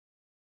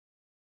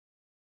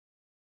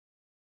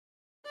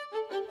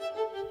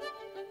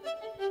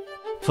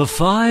For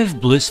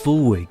 5 blissful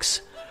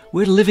weeks,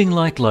 we're living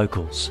like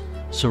locals,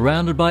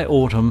 surrounded by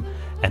autumn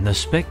and the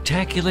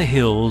spectacular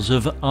hills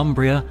of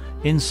Umbria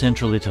in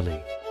central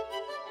Italy.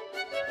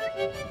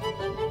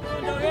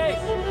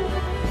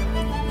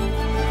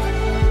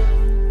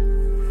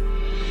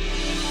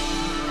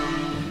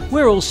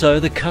 We're also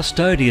the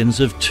custodians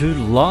of 2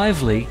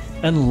 lively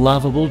and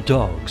lovable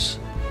dogs.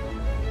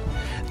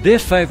 Their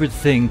favourite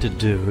thing to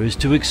do is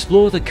to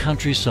explore the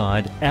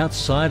countryside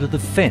outside of the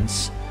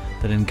fence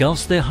that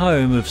engulfs their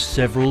home of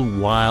several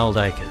wild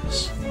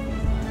acres.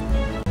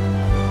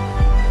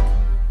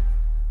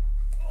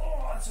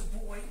 Oh, that's a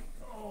boy.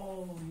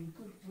 Oh, you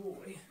good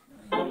boy.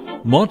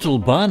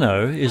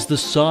 Montalbano is the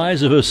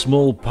size of a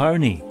small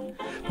pony,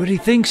 but he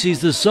thinks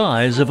he's the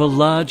size of a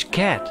large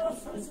cat.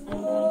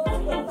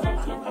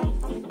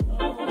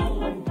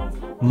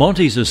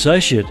 Monty's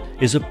associate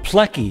is a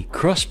plucky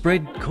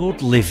crossbred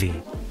called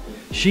Livy.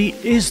 She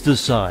is the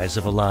size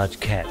of a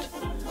large cat,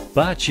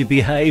 but she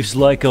behaves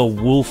like a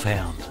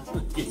wolfhound.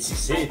 It's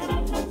his head.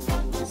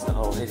 It's the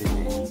whole head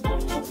in there.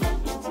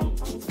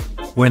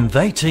 When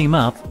they team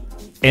up,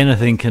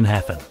 anything can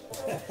happen.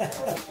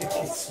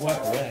 It's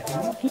swept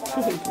around.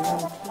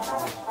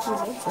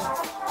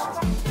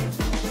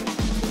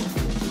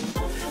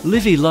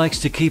 Livy likes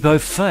to keep au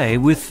fait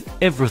with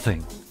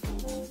everything.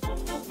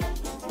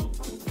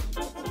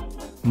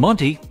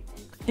 Monty,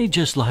 he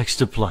just likes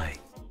to play.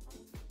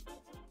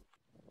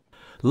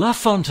 La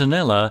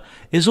Fontanella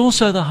is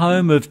also the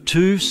home of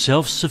 2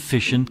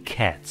 self-sufficient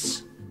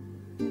cats.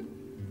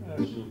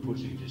 Little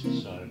pussy just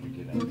decided to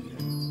get out of here.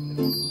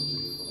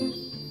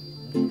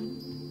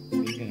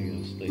 He's going to go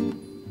to sleep.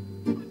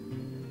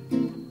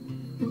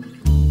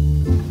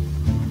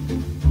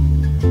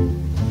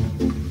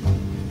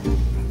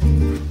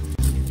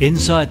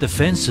 Inside the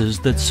fences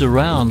that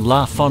surround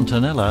La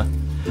Fontanella,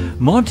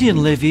 Monty and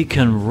Livy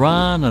can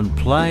run and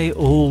play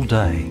all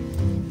day.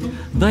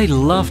 They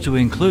love to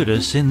include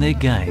us in their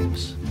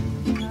games.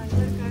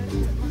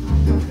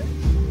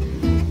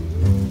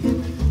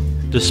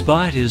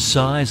 Despite his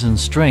size and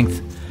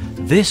strength,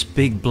 this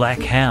big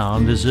black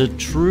hound is a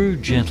true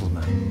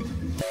gentleman.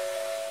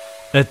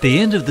 At the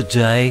end of the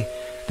day,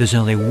 there's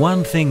only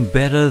one thing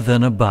better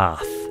than a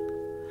bath,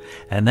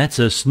 and that's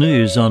a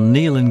snooze on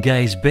Neil and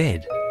Gay's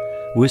bed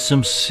with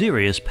some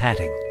serious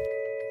patting.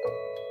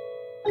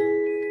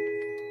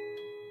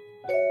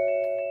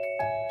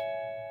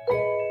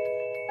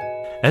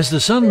 As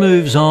the sun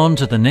moves on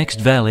to the next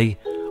valley,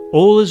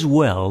 all is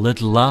well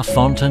at La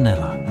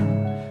Fontanella.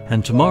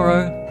 And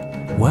tomorrow,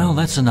 well,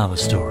 that's another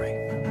story.